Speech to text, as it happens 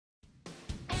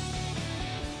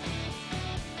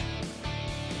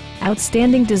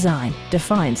Outstanding design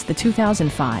defines the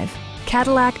 2005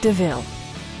 Cadillac DeVille.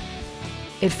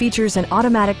 It features an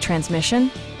automatic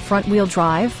transmission, front-wheel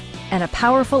drive, and a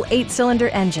powerful 8-cylinder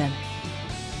engine.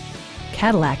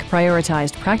 Cadillac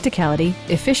prioritized practicality,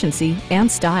 efficiency,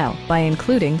 and style by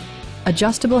including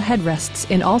adjustable headrests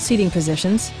in all seating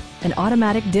positions, an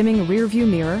automatic dimming rear-view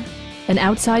mirror, an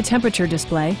outside temperature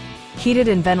display, heated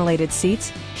and ventilated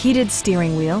seats, heated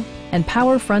steering wheel, and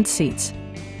power front seats.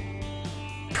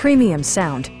 Premium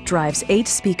sound drives 8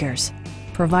 speakers,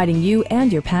 providing you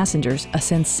and your passengers a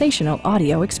sensational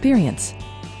audio experience.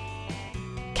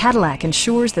 Cadillac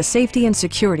ensures the safety and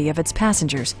security of its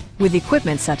passengers with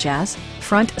equipment such as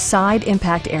front side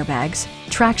impact airbags,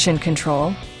 traction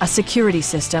control, a security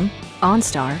system,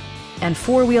 OnStar, and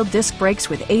 4-wheel disc brakes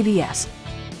with ABS.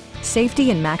 Safety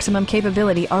and maximum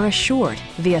capability are assured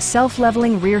via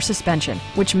self-leveling rear suspension,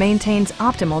 which maintains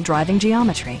optimal driving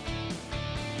geometry.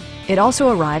 It also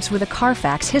arrives with a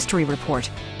Carfax history report,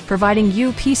 providing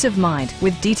you peace of mind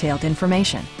with detailed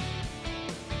information.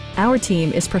 Our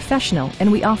team is professional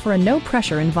and we offer a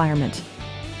no-pressure environment.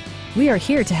 We are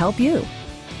here to help you.